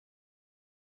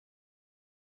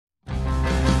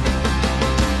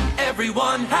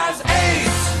everyone has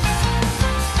AIDS.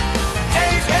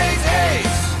 AIDS, AIDS,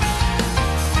 AIDS.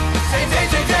 AIDS,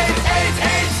 AIDS, AIDS, AIDS, AIDS,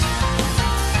 AIDS.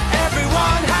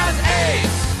 Everyone has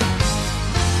AIDS.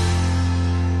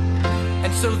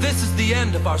 And so this is the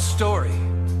end of our story.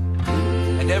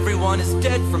 And everyone is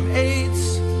dead from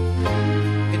AIDS.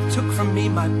 It took from me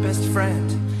my best friend,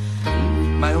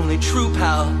 my only true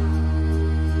pal,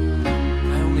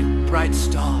 my only bright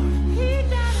star.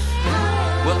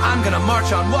 Well, I'm gonna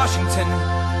march on Washington,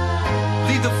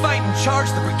 lead the fight and charge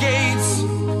the brigades.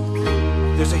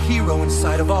 There's a hero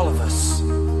inside of all of us.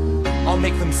 I'll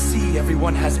make them see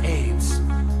everyone has AIDS.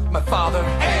 My father,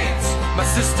 AIDS. My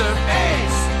sister,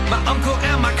 AIDS. My uncle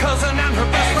and my cousin and her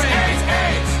best friend, AIDS,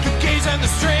 AIDS. The gays and the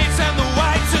straights and the